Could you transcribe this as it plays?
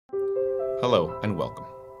Hello and welcome.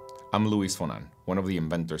 I'm Luis Fonan, one of the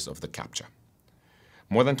inventors of the CAPTCHA.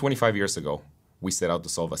 More than 25 years ago, we set out to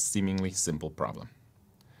solve a seemingly simple problem.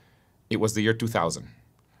 It was the year 2000,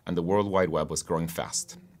 and the World Wide Web was growing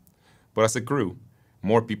fast. But as it grew,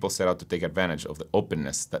 more people set out to take advantage of the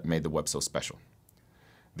openness that made the web so special.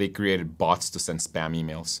 They created bots to send spam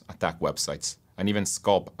emails, attack websites, and even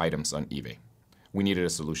scalp items on eBay. We needed a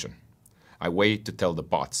solution, a way to tell the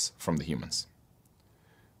bots from the humans.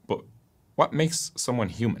 But what makes someone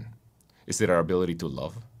human? Is it our ability to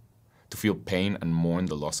love? To feel pain and mourn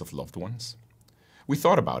the loss of loved ones? We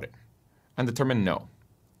thought about it and determined no.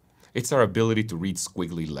 It's our ability to read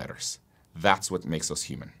squiggly letters. That's what makes us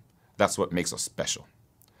human. That's what makes us special.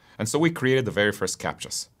 And so we created the very first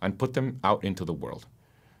CAPTCHAs and put them out into the world.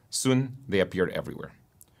 Soon they appeared everywhere.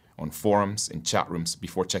 On forums, in chat rooms,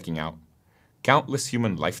 before checking out. Countless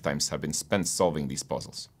human lifetimes have been spent solving these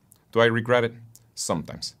puzzles. Do I regret it?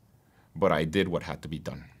 Sometimes. But I did what had to be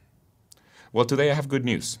done. Well, today I have good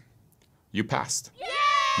news. You passed. Yay!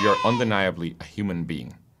 You're undeniably a human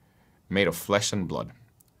being, made of flesh and blood.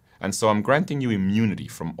 And so I'm granting you immunity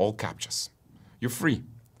from all CAPTCHAs. You're free.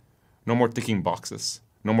 No more ticking boxes.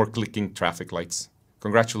 No more clicking traffic lights.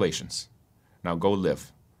 Congratulations. Now go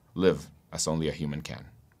live. Live as only a human can.